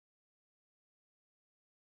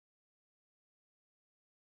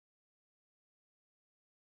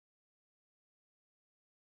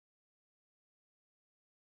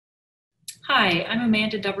Hi, I'm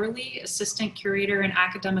Amanda Dubberly, Assistant Curator and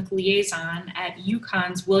Academic Liaison at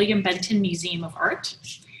UConn's William Benton Museum of Art.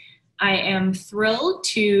 I am thrilled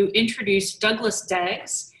to introduce Douglas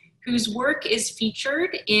Degges, whose work is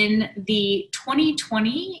featured in the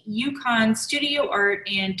 2020 UConn Studio Art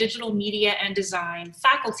and Digital Media and Design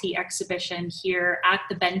faculty exhibition here at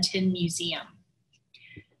the Benton Museum.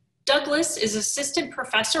 Douglas is Assistant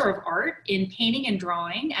Professor of Art in Painting and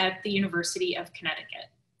Drawing at the University of Connecticut.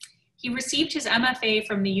 He received his MFA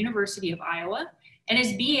from the University of Iowa and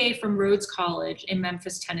his BA from Rhodes College in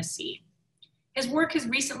Memphis, Tennessee. His work has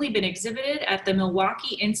recently been exhibited at the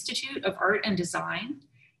Milwaukee Institute of Art and Design,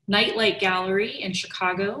 Nightlight Gallery in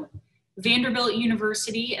Chicago, Vanderbilt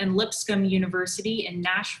University and Lipscomb University in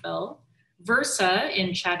Nashville, Versa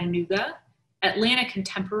in Chattanooga, Atlanta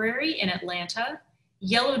Contemporary in Atlanta,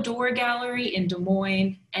 Yellow Door Gallery in Des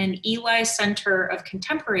Moines, and Eli Center of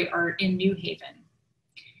Contemporary Art in New Haven.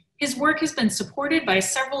 His work has been supported by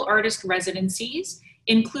several artist residencies,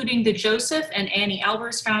 including the Joseph and Annie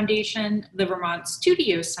Albers Foundation, the Vermont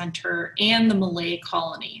Studio Center, and the Malay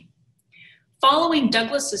Colony. Following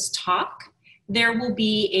Douglas's talk, there will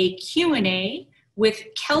be a Q&A with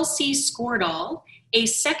Kelsey Skordal, a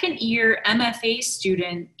second-year MFA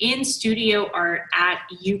student in studio art at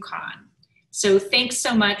UConn. So thanks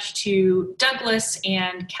so much to Douglas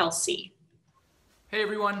and Kelsey. Hey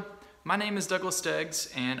everyone. My name is Douglas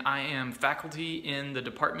Degges, and I am faculty in the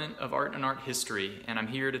Department of Art and Art History, and I'm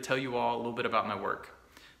here to tell you all a little bit about my work.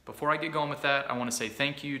 Before I get going with that, I want to say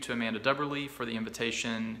thank you to Amanda Dubberly for the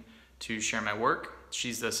invitation to share my work.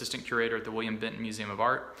 She's the Assistant Curator at the William Benton Museum of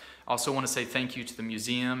Art. I also want to say thank you to the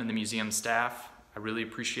museum and the museum staff. I really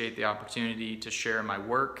appreciate the opportunity to share my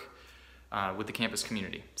work with the campus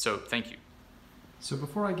community, so thank you. So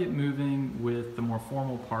before I get moving with the more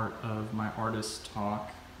formal part of my artist talk,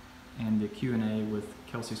 and the Q&A with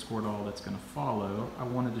Kelsey Skordal that's going to follow, I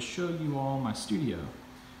wanted to show you all my studio.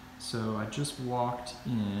 So I just walked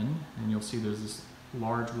in, and you'll see there's this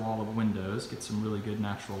large wall of windows, get some really good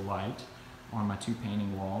natural light on my two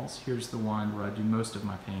painting walls. Here's the one where I do most of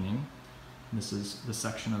my painting. This is the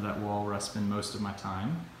section of that wall where I spend most of my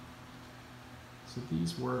time. So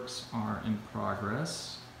these works are in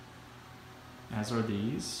progress, as are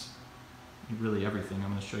these. Really everything I'm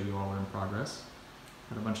going to show you all are in progress.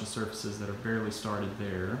 Got a bunch of surfaces that are barely started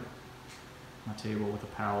there. My table with a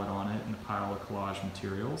palette on it and a pile of collage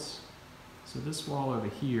materials. So this wall over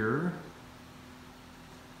here,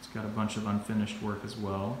 it's got a bunch of unfinished work as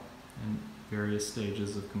well in various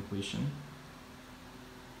stages of completion.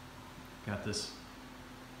 Got this,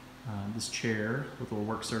 this chair with a little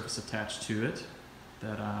work surface attached to it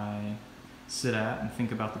that I sit at and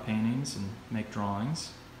think about the paintings and make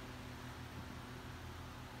drawings.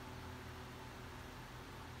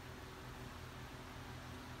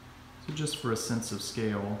 So just for a sense of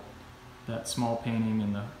scale, that small painting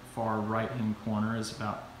in the far right-hand corner is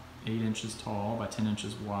about 8 inches tall by 10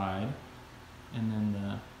 inches wide, and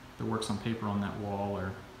then the works on paper on that wall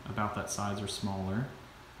are about that size or smaller,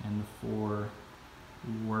 and the 4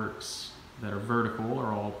 works that are vertical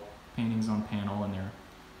are all paintings on panel, and they're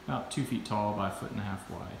about 2 feet tall by 1.5 feet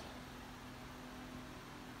wide.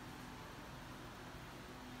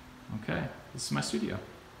 Okay, this is my studio.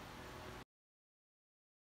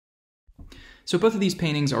 So both of these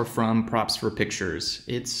paintings are from Props for Pictures.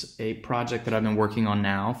 It's a project that I've been working on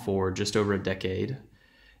now for just over a decade,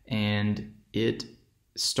 and it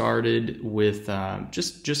started with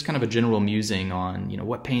just kind of a general musing on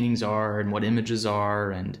what paintings are and what images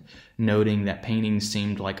are, and noting that paintings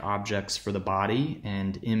seemed like objects for the body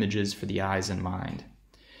and images for the eyes and mind.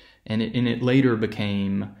 And it later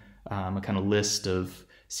became a kind of list of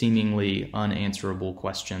seemingly unanswerable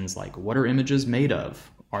questions like, what are images made of?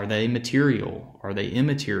 Are they material? Are they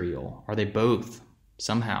immaterial? Are they both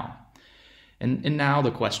somehow? And now the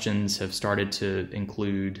questions have started to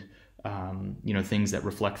include things that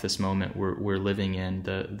reflect this moment we're living in.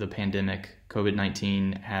 The pandemic,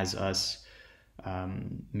 COVID-19, has us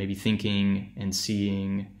maybe thinking and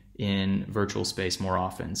seeing in virtual space more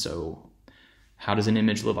often. So how does an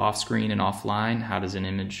image live off screen and offline? How does an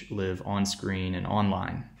image live on screen and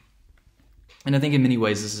online? And I think in many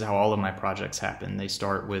ways this is how all of my projects happen. They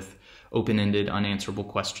start with open-ended, unanswerable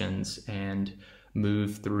questions and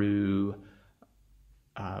move through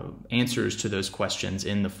answers to those questions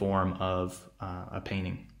in the form of a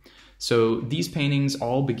painting. So these paintings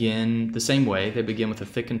all begin the same way. They begin with a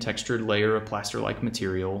thick and textured layer of plaster-like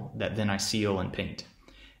material that then I seal and paint.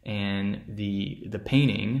 And the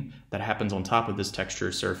painting that happens on top of this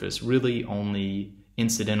texture surface really only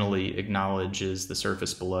incidentally acknowledges the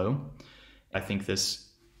surface below. I think this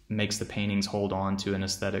makes the paintings hold on to an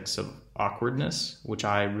aesthetics of awkwardness, which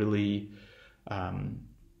I really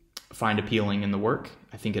find appealing in the work.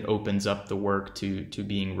 I think it opens up the work to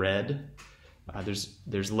being read.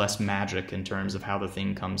 There's less magic in terms of how the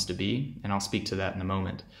thing comes to be, and I'll speak to that in a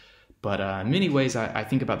moment. But in many ways, I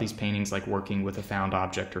think about these paintings like working with a found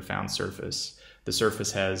object or found surface. The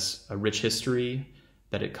surface has a rich history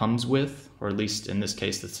that it comes with, or at least in this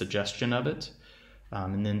case, the suggestion of it.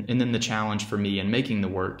 And then the challenge for me in making the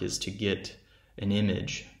work is to get an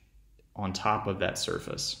image on top of that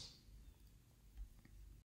surface.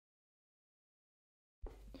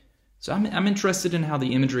 So I'm interested in how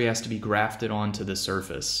the imagery has to be grafted onto the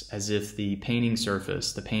surface, as if the painting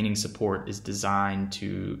surface, the painting support, is designed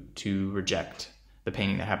to reject the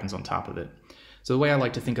painting that happens on top of it. So the way I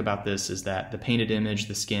like to think about this is that the painted image,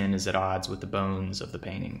 the skin, is at odds with the bones of the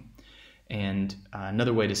painting. And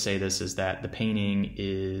another way to say this is that the painting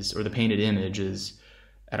is, or the painted image is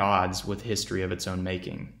at odds with the history of its own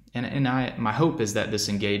making. And my hope is that this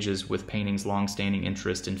engages with painting's long-standing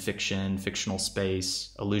interest in fiction, fictional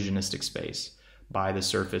space, illusionistic space, by the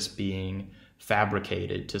surface being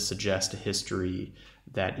fabricated to suggest a history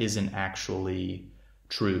that isn't actually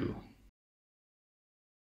true.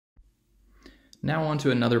 Now on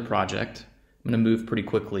to another project. I'm going to move pretty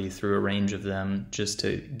quickly through a range of them just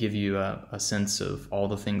to give you a sense of all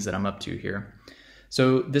the things that I'm up to here.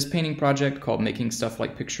 So this painting project, called Making Stuff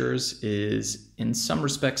Like Pictures, is in some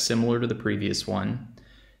respects similar to the previous one.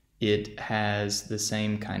 It has the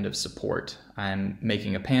same kind of support. I'm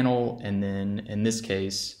making a panel, and then in this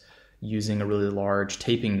case using a really large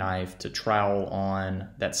taping knife to trowel on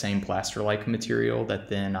that same plaster-like material that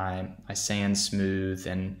then I sand smooth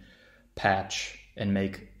and patch and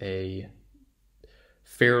make a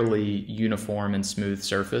fairly uniform and smooth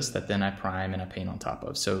surface that then I prime and I paint on top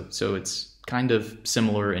of. So it's kind of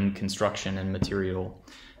similar in construction and material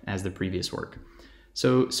as the previous work.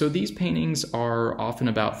 So these paintings are often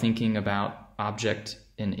about thinking about object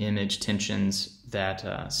and image tensions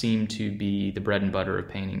that seem to be the bread and butter of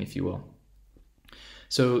painting, if you will.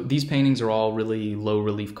 So these paintings are all really low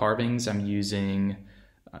relief carvings. I'm using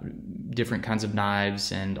different kinds of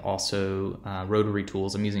knives and also rotary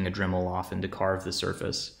tools. I'm using a Dremel often to carve the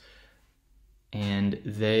surface. And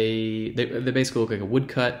they basically look like a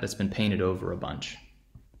woodcut that's been painted over a bunch.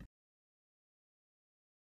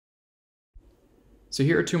 So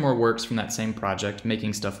here are two more works from that same project,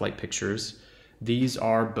 Making Stuff Like Pictures. These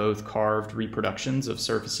are both carved reproductions of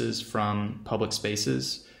surfaces from public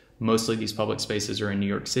spaces. Mostly these public spaces are in New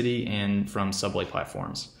York City and from subway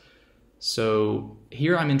platforms. So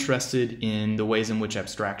here I'm interested in the ways in which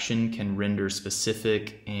abstraction can render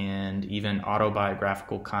specific and even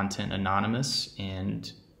autobiographical content anonymous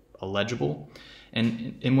and illegible.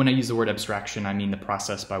 And when I use the word abstraction, I mean the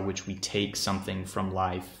process by which we take something from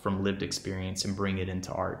life, from lived experience, and bring it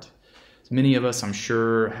into art. So many of us, I'm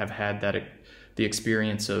sure, have had the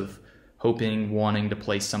experience of wanting to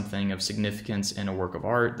place something of significance in a work of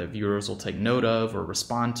art that viewers will take note of or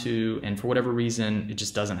respond to, and for whatever reason, it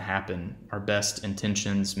just doesn't happen. Our best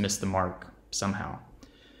intentions miss the mark somehow.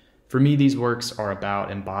 For me, these works are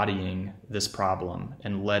about embodying this problem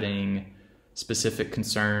and letting specific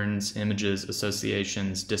concerns, images,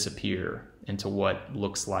 associations disappear into what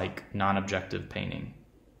looks like non-objective painting.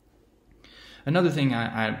 Another thing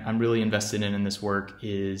I'm really invested in this work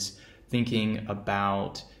is thinking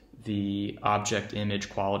about the object image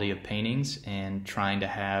quality of paintings and trying to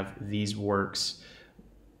have these works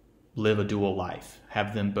live a dual life,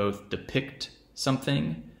 have them both depict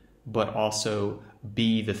something but also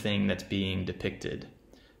be the thing that's being depicted.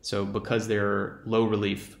 So because they're low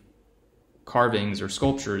relief carvings or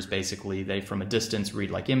sculptures, basically they from a distance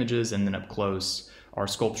read like images, and then up close are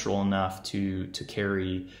sculptural enough to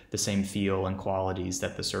carry the same feel and qualities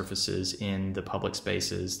that the surfaces in the public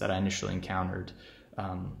spaces that I initially encountered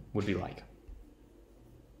would be like.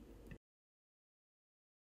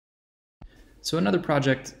 So another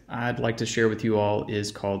project I'd like to share with you all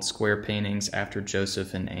is called Square Paintings After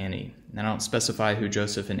Joseph and Annie. And I don't specify who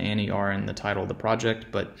Joseph and Annie are in the title of the project,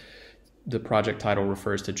 but the project title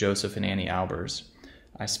refers to Joseph and Annie Albers.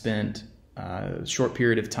 I spent a short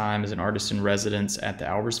period of time as an artist in residence at the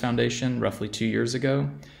Albers Foundation roughly 2 years ago,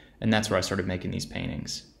 and that's where I started making these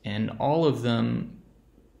paintings. And all of them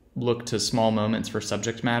look to small moments for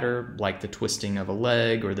subject matter, like the twisting of a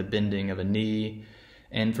leg or the bending of a knee.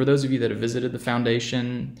 And for those of you that have visited the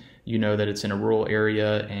foundation, you know that it's in a rural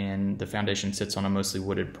area and the foundation sits on a mostly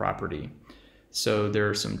wooded property. So there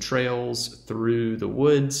are some trails through the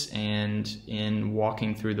woods, and in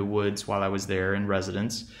walking through the woods while I was there in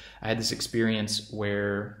residence, I had this experience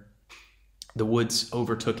where the woods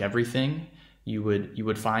overtook everything, You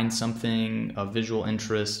would find something of visual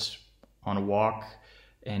interest on a walk,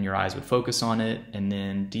 and your eyes would focus on it and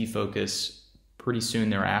then defocus pretty soon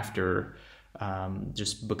thereafter,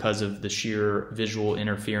 just because of the sheer visual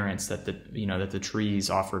interference that the trees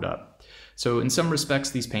offered up. So in some respects,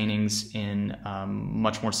 these paintings, in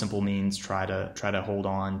much more simple means, try to hold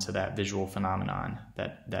on to that visual phenomenon,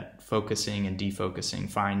 that focusing and defocusing,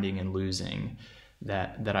 finding and losing,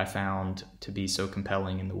 that I found to be so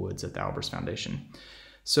compelling in the woods at the Albers Foundation.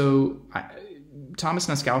 So Thomas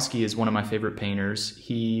Naskowski is one of my favorite painters.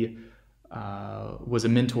 He was a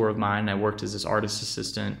mentor of mine. I worked as his artist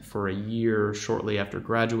assistant for a year shortly after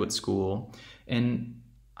graduate school, and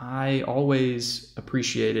I always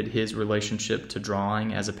appreciated his relationship to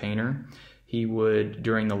drawing as a painter. He would,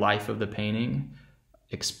 during the life of the painting,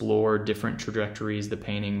 explore different trajectories the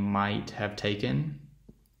painting might have taken,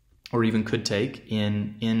 or even could take,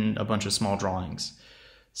 in a bunch of small drawings.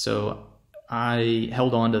 So I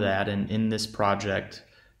held on to that, and in this project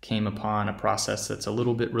came upon a process that's a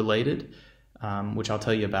little bit related, which I'll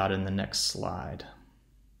tell you about in the next slide.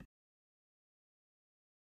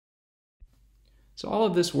 So all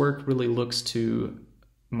of this work really looks to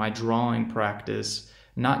my drawing practice,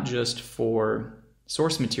 not just for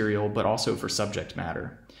source material, but also for subject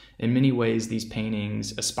matter. In many ways, these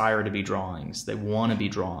paintings aspire to be drawings. They want to be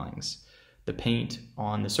drawings. The paint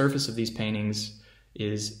on the surface of these paintings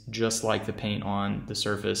is just like the paint on the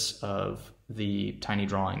surface of the tiny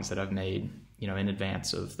drawings that I've made, in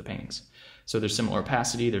advance of the paintings. So there's similar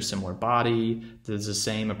opacity, there's similar body, there's the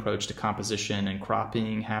same approach to composition and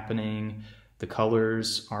cropping happening. The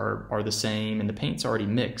colors are the same, and the paint's already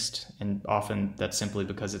mixed, and often that's simply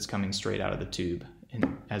because it's coming straight out of the tube,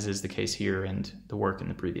 as is the case here and the work in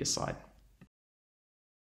the previous slide.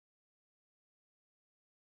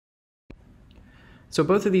 So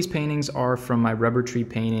both of these paintings are from my Rubber Tree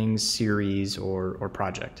Paintings series or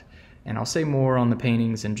project, and I'll say more on the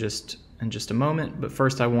paintings in just a moment, but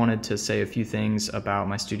first I wanted to say a few things about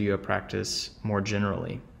my studio practice more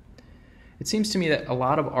generally. It seems to me that a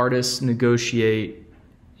lot of artists negotiate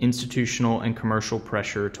institutional and commercial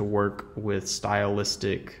pressure to work with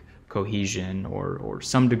stylistic cohesion or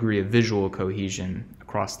some degree of visual cohesion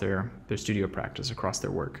across their studio practice, across their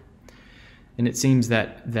work. And it seems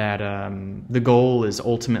that the goal is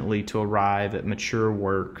ultimately to arrive at mature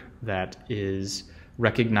work that is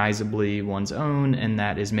recognizably one's own and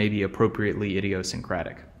that is maybe appropriately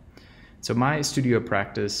idiosyncratic. So my studio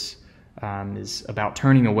practice is about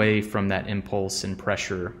turning away from that impulse and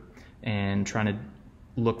pressure and trying to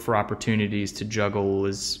look for opportunities to juggle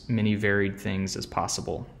as many varied things as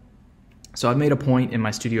possible. So I've made a point in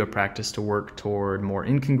my studio practice to work toward more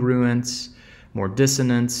incongruence, more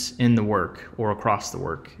dissonance in the work, or across the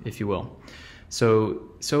work, if you will. So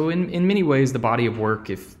in many ways, the body of work,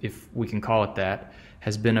 if we can call it that,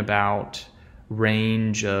 has been about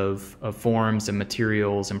range of forms and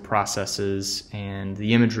materials and processes, and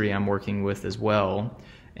the imagery I'm working with as well.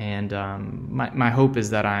 And my hope is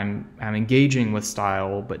that I'm engaging with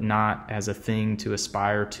style, but not as a thing to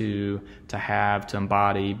aspire to have, to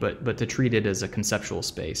embody, but to treat it as a conceptual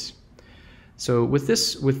space. So with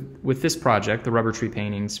this project, the Rubber Tree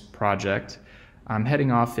Paintings project, I'm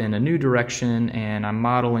heading off in a new direction, and I'm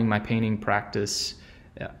modeling my painting practice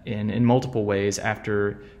in multiple ways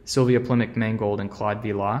after Sylvia Plemick-Mangold and Claude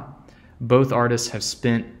Villas. Both artists have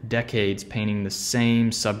spent decades painting the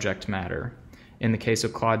same subject matter. In the case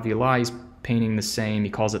of Claude Villas, he's painting the same, he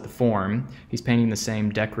calls it the form, he's painting the same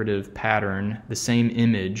decorative pattern, the same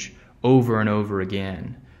image over and over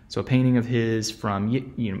again. So a painting of his from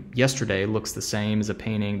yesterday looks the same as a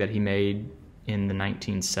painting that he made in the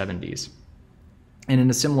 1970s. And in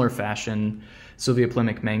a similar fashion, Sylvia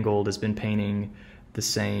Plemick-Mangold has been painting the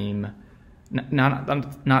same, not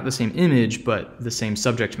the same image, but the same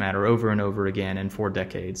subject matter over and over again and for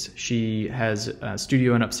decades. She has a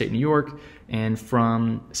studio in upstate New York, and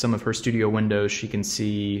from some of her studio windows, she can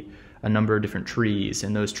see a number of different trees,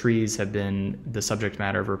 and those trees have been the subject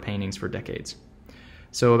matter of her paintings for decades.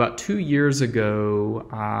 So about 2 years ago,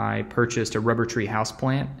 I purchased a rubber tree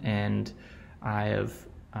houseplant, and I have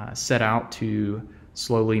set out to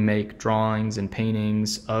slowly make drawings and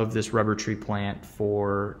paintings of this rubber tree plant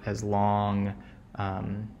for as long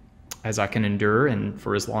as I can endure, and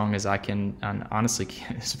for as long as I can, and honestly,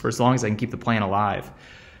 for as long as I can keep the plant alive.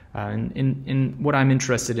 And what I'm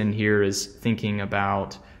interested in here is thinking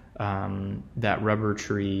about that rubber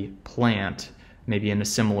tree plant maybe in a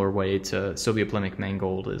similar way to Sylvia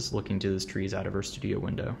Plemick-Mangold is looking to those trees out of her studio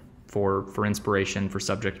window for inspiration, for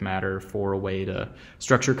subject matter, for a way to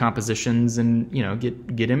structure compositions and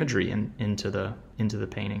get imagery into the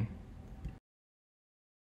painting.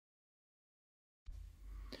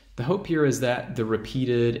 The hope here is that the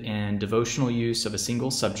repeated and devotional use of a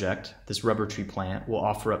single subject, this rubber tree plant, will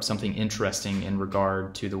offer up something interesting in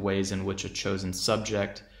regard to the ways in which a chosen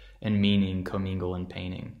subject and meaning commingle in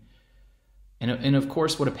painting. And of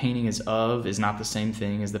course, what a painting is of is not the same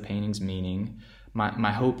thing as the painting's meaning.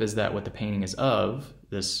 My hope is that what the painting is of,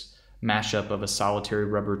 this mashup of a solitary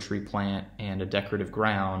rubber tree plant and a decorative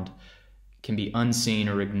ground, can be unseen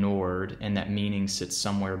or ignored, and that meaning sits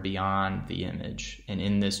somewhere beyond the image. And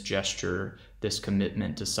in this gesture, this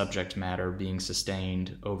commitment to subject matter being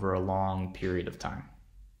sustained over a long period of time.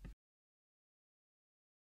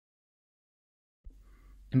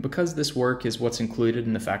 And because this work is what's included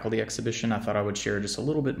in the faculty exhibition, I thought I would share just a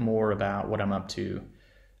little bit more about what I'm up to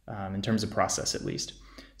in terms of process, at least.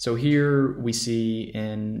 So here we see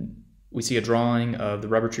a drawing of the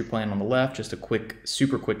rubber tree plant on the left, just a quick,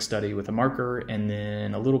 super quick study with a marker, and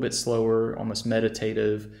then a little bit slower, almost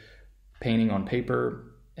meditative painting on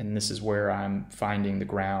paper. And this is where I'm finding the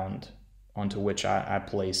ground onto which I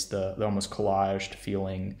place the almost collaged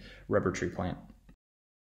feeling rubber tree plant.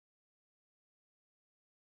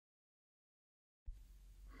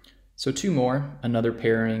 So two more, another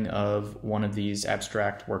pairing of one of these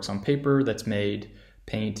abstract works on paper that's made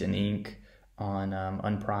paint and ink on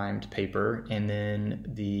unprimed paper, and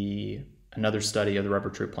then another study of the rubber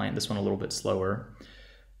tree plant, this one a little bit slower.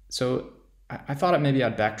 So I thought maybe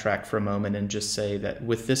I'd backtrack for a moment and just say that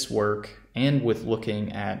with this work and with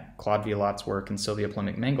looking at Claude Viollat's work and Sylvia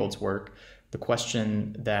Plemick-Mangold's work, the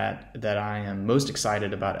question that I am most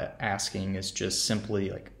excited about asking is just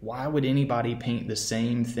simply like, why would anybody paint the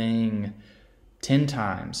same thing 10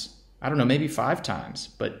 times? I don't know, maybe 5 times,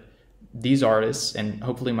 but these artists, and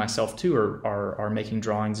hopefully myself too, are making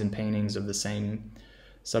drawings and paintings of the same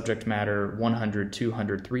subject matter 100,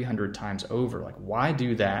 200, 300 times over. Like, why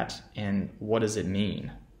do that, and what does it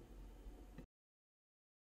mean?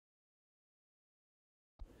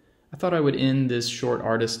 I thought I would end this short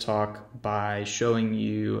artist talk by showing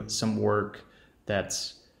you some work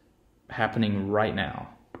that's happening right now.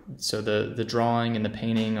 So the drawing and the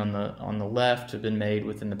painting on the left have been made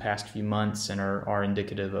within the past few months and are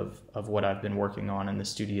indicative of what I've been working on in the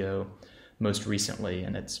studio most recently.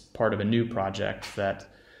 And it's part of a new project that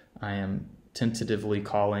I am tentatively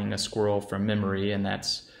calling A Squirrel from Memory, and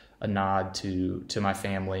that's a nod to my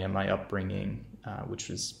family and my upbringing, which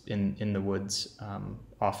was in the woods,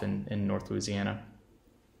 often in North Louisiana.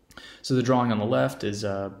 So the drawing on the left is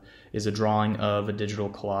a drawing of a digital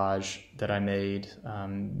collage that I made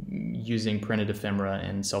using printed ephemera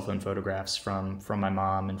and cell phone photographs from my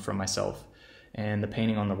mom and from myself. And the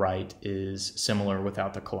painting on the right is similar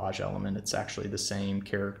without the collage element. It's actually the same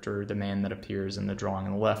character, the man that appears in the drawing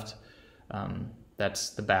on the left. That's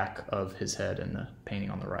the back of his head in the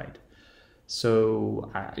painting on the right.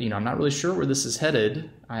 So, I'm not really sure where this is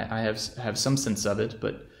headed. I have some sense of it,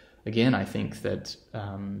 but again, I think that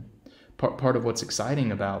part of what's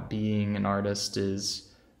exciting about being an artist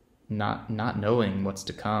is not knowing what's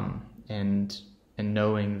to come, and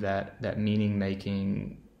knowing that meaning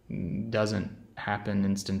making doesn't happen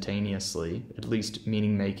instantaneously. At least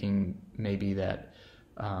meaning making maybe that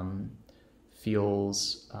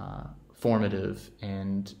feels formative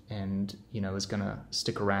and is going to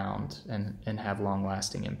stick around and have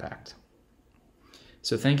long-lasting impact.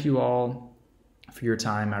 So thank you all for your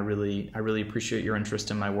time. I really appreciate your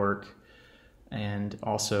interest in my work, and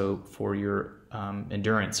also for your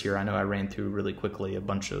endurance here. I know I ran through really quickly a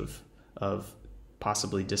bunch of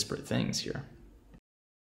possibly disparate things here.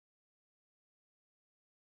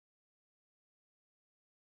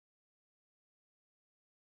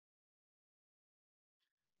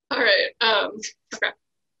 All right. Okay.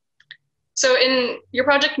 So in your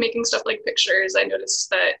project, making stuff like pictures, I noticed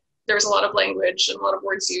that there was a lot of language and a lot of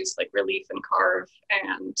words used, like relief and carve,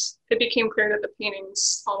 and it became clear that the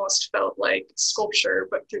paintings almost felt like sculpture,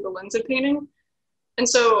 but through the lens of painting. And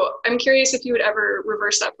so I'm curious if you would ever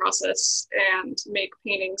reverse that process and make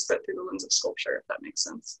paintings, but through the lens of sculpture, if that makes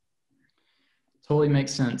sense. Totally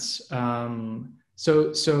makes sense.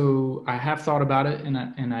 So I have thought about it,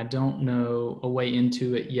 and I don't know a way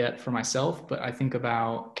into it yet for myself, but I think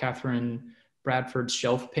about Catherine Bradford's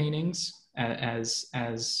shelf paintings as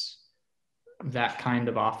that kind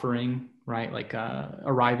of offering, right? Like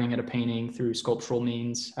arriving at a painting through sculptural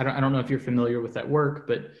means. I don't know if you're familiar with that work,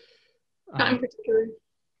 but not in particular.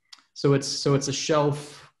 So it's a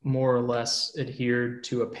shelf more or less adhered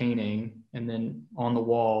to a painting, and then on the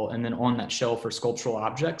wall, and then on that shelf are sculptural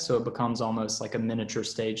objects. So it becomes almost like a miniature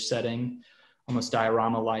stage setting, almost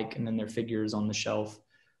diorama-like, and then there are figures on the shelf.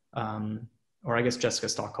 Or I guess Jessica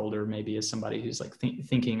Stockholder maybe is somebody who's like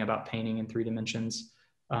thinking about painting in 3 dimensions.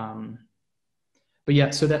 But but yeah,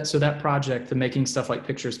 so that project, the Making Stuff Like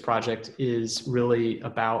Pictures project, is really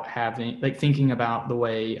about thinking about the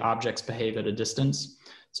way objects behave at a distance.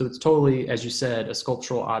 So it's totally, as you said, a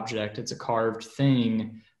sculptural object. It's a carved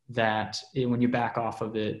thing that when you back off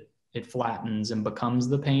of it, it flattens and becomes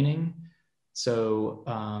the painting. So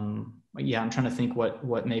yeah, I'm trying to think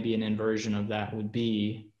what maybe an inversion of that would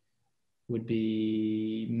be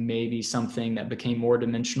maybe something that became more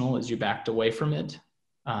dimensional as you backed away from it.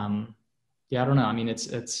 Yeah, I don't know. I mean,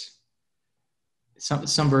 it's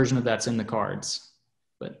some version of that's in the cards,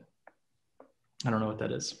 but I don't know what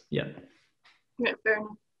that is yet. Yeah, fair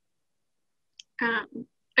enough.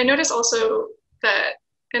 I noticed also that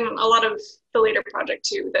in a lot of the later project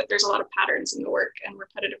too, that there's a lot of patterns in the work and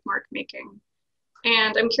repetitive mark making.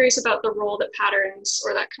 And I'm curious about the role that patterns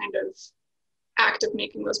or that kind of act of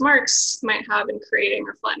making those marks might have in creating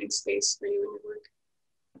or flattening space for you in your work.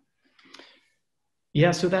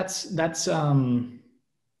 Yeah, so that's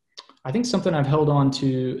I think something I've held on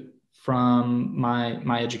to from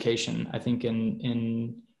my education. I think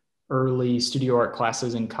in early studio art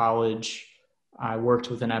classes in college, I worked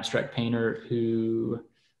with an abstract painter who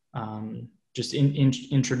just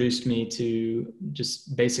introduced me to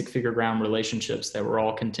just basic figure ground relationships that were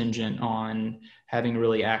all contingent on having a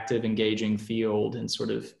really active, engaging field and sort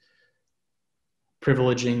of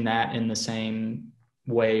privileging that in the same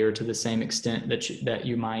way or to the same extent that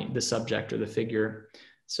you might the subject or the figure.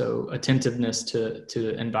 So attentiveness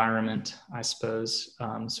to environment, I suppose,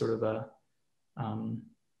 sort of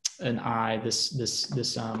an eye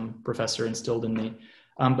this professor instilled in me.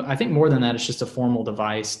 But I think more than that, it's just a formal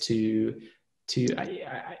device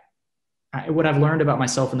what I've learned about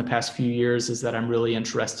myself in the past few years is that I'm really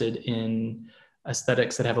interested in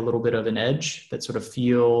aesthetics that have a little bit of an edge, that sort of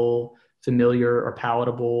feel familiar or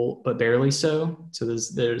palatable, but barely so. So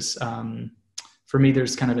there's for me,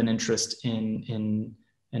 there's kind of an interest in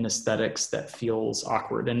aesthetics that feels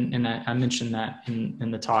awkward. And I mentioned that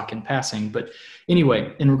in the talk in passing. But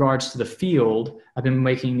anyway, in regards to the field, I've been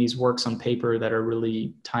making these works on paper that are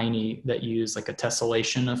really tiny, that use like a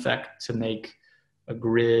tessellation effect to make a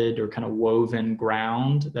grid or kind of woven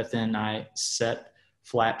ground that then I set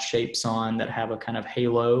flat shapes on that have a kind of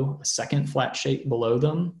halo, a second flat shape below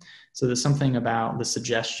them. So there's something about the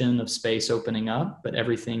suggestion of space opening up, but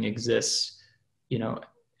everything exists,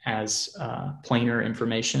 as planar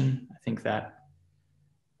information. I think that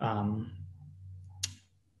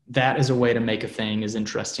that is a way to make a thing is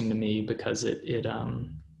interesting to me because it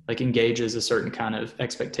like engages a certain kind of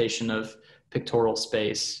expectation of pictorial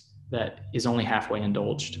space that is only halfway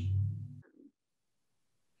indulged.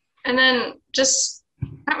 And then just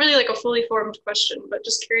not really like a fully formed question, but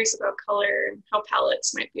just curious about color and how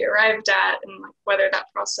palettes might be arrived at and like whether that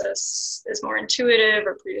process is more intuitive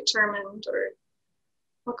or predetermined or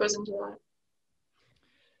what goes into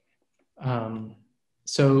that.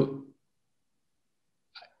 So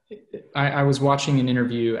I was watching an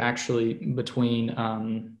interview actually between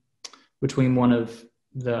one of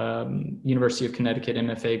the University of Connecticut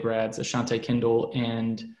MFA grads, Ashante Kendall,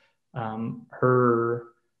 and her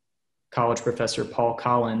college professor, Paul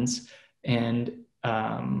Collins. And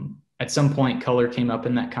at some point, color came up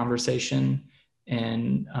in that conversation.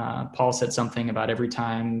 And Paul said something about every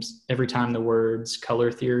time the words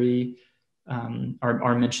color theory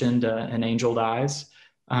are mentioned, an angel dies.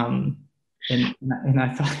 And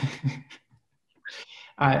I thought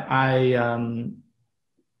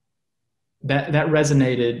that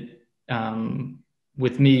resonated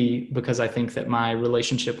with me because I think that my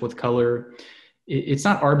relationship with color, it's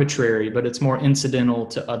not arbitrary, but it's more incidental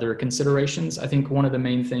to other considerations. I think one of the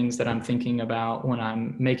main things that I'm thinking about when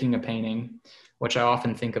I'm making a painting, which I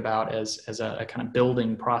often think about as a kind of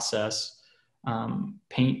building process,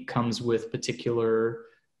 paint comes with particular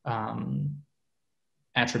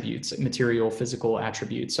attributes, material, physical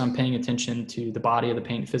attributes. So I'm paying attention to the body of the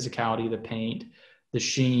paint, physicality of the paint, the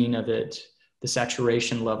sheen of it, the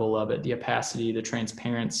saturation level of it, the opacity, the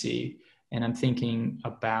transparency. And I'm thinking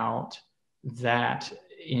about that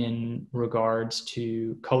in regards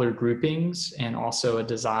to color groupings and also a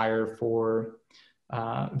desire for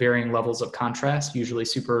varying levels of contrast. Usually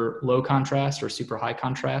super low contrast or super high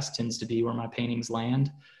contrast tends to be where my paintings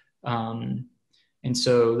land. And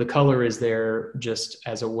so the color is there just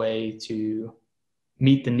as a way to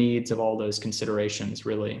meet the needs of all those considerations,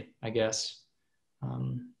 really, I guess.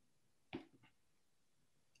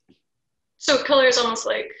 So color is almost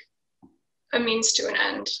like a means to an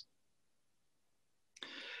end.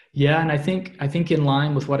 Yeah, and I think in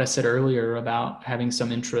line with what I said earlier about having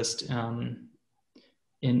some interest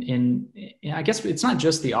in I guess it's not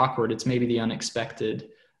just the awkward, it's maybe the unexpected.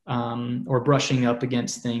 or brushing up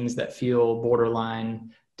against things that feel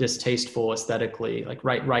borderline distasteful aesthetically. Like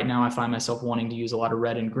right now, I find myself wanting to use a lot of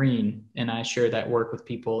red and green, and I share that work with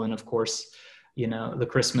people. And of course, the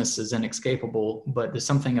Christmas is inescapable, but there's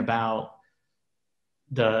something about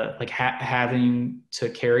the having to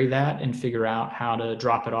carry that and figure out how to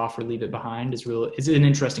drop it off or leave it behind is an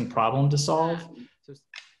interesting problem to solve.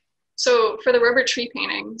 So for the rubber tree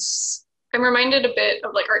paintings, I'm reminded a bit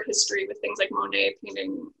of like art history with things like Monet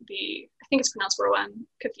painting I think it's pronounced Rouen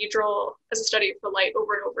Cathedral as a study for light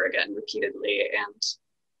over and over again repeatedly. And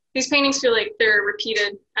these paintings feel like they're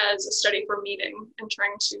repeated as a study for meaning and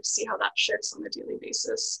trying to see how that shifts on a daily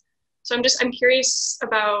basis. So I'm curious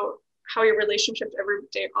about how your relationship to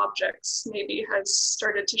everyday objects maybe has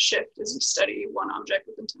started to shift as you study one object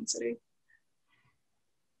with intensity.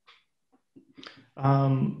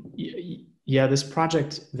 Yeah,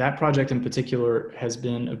 that project in particular has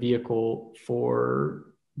been a vehicle for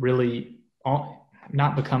really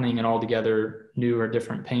not becoming an altogether new or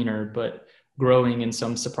different painter, but growing in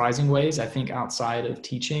some surprising ways. I think outside of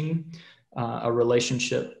teaching, a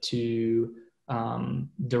relationship to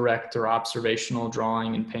direct or observational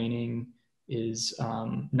drawing and painting is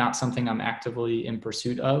not something I'm actively in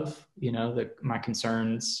pursuit of. My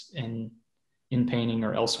concerns in painting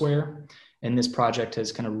or elsewhere. And this project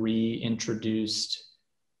has kind of reintroduced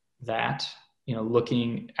that,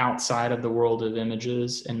 looking outside of the world of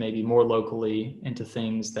images and maybe more locally into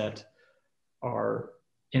things that are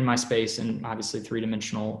in my space and obviously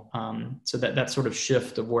three-dimensional. So that sort of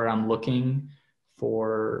shift of where I'm looking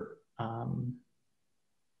for,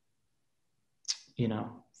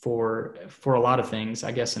 for a lot of things,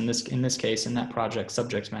 I guess in this case, in that project,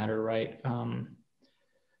 subject matter, right?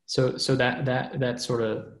 So that sort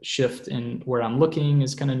of shift in where I'm looking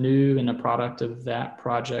is kind of new and a product of that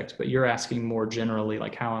project. But you're asking more generally,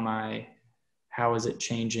 like how is it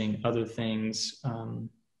changing other things?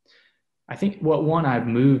 I think I've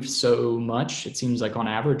moved so much. It seems like on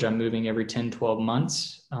average, I'm moving every 10, 12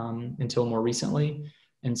 months until more recently.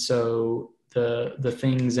 And so the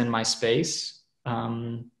things in my space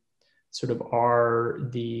sort of are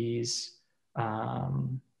these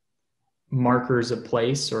markers of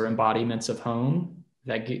place or embodiments of home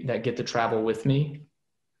that get to travel with me.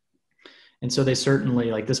 And so they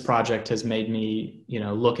certainly, like, this project has made me,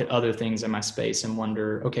 look at other things in my space and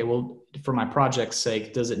wonder, okay, well, for my project's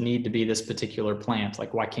sake, does it need to be this particular plant?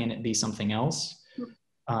 Like, why can't it be something else?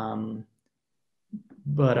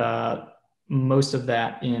 But most of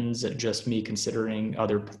that ends at just me considering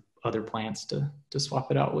other plants to swap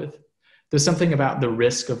it out with. There's something about the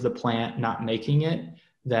risk of the plant not making it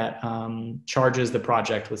that charges the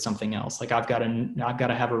project with something else. Like I've got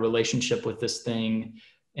to have a relationship with this thing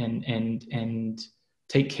and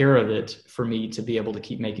take care of it for me to be able to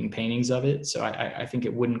keep making paintings of it. So I think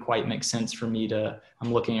it wouldn't quite make sense for me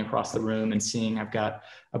I'm looking across the room and seeing I've got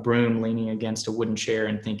a broom leaning against a wooden chair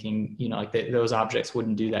and thinking, those objects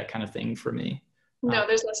wouldn't do that kind of thing for me. No,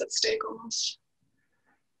 there's less at stake almost.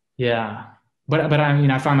 Yeah. But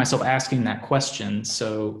I find myself asking that question.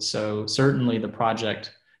 So certainly the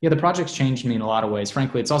project's changed me in a lot of ways.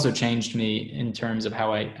 Frankly, it's also changed me in terms of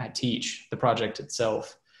how I teach. The project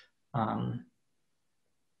itself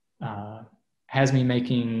has me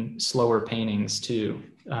making slower paintings too.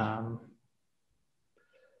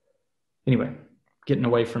 Anyway, getting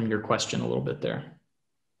away from your question a little bit there.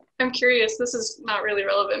 I'm curious, this is not really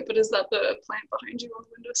relevant, but is that the plant behind you on the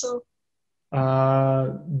windowsill?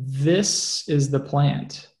 This is the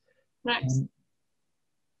plant. Nice.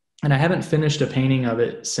 And I haven't finished a painting of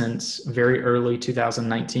it since very early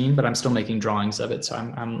 2019, but I'm still making drawings of it. So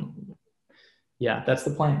yeah, that's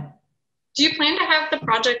the plan. Do you plan to have the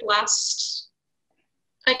project last,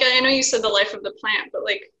 like, I know you said the life of the plant, but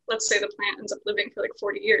like, let's say the plant ends up living for like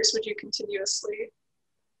 40 years. Would you continuously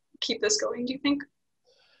keep this going, do you think?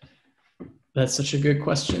 That's such a good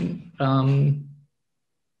question.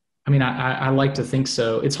 I like to think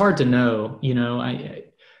so. It's hard to know,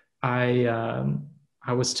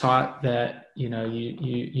 I was taught that,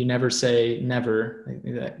 you never say never,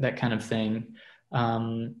 that kind of thing.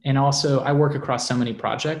 And also I work across so many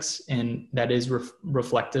projects, and that is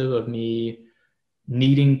reflective of me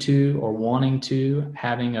needing to or wanting to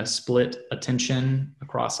having a split attention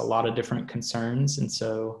across a lot of different concerns. And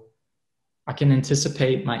so I can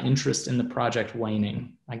anticipate my interest in the project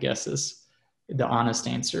waning, I guess is the honest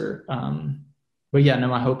answer. But yeah, no,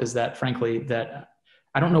 my hope is that, frankly, that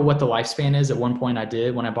I don't know what the lifespan is. At one point I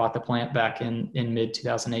did when I bought the plant back in mid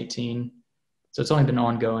 2018. So it's only been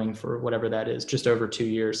ongoing for whatever that is, just over 2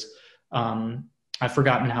 years. I've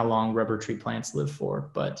forgotten how long rubber tree plants live for,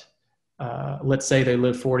 but let's say they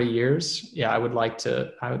live 40 years, yeah, I'd like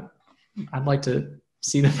to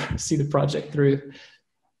see the project through.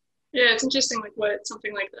 Yeah, it's interesting, like what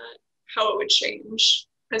something like that, how it would change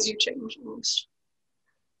as you change almost.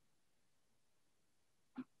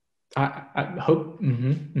 I hope,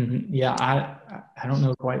 yeah, I don't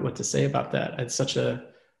know quite what to say about that. It's such I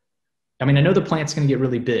mean, I know the plant's going to get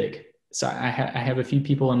really big. So I have a few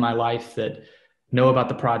people in my life that know about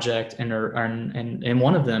the project and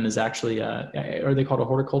one of them is actually, are they called a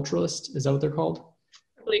horticulturalist? Is that what they're called?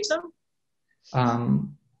 I believe so.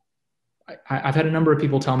 I've had a number of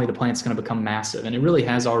people tell me the plant's going to become massive, and it really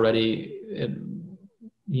has already,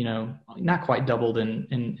 not quite doubled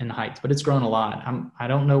in height, but it's grown a lot. I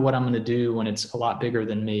don't know what I'm going to do when it's a lot bigger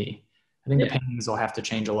than me. I think the paintings will have to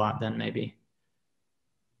change a lot then, maybe.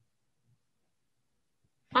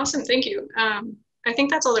 Awesome, thank you. I think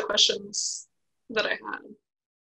that's all the questions that I had.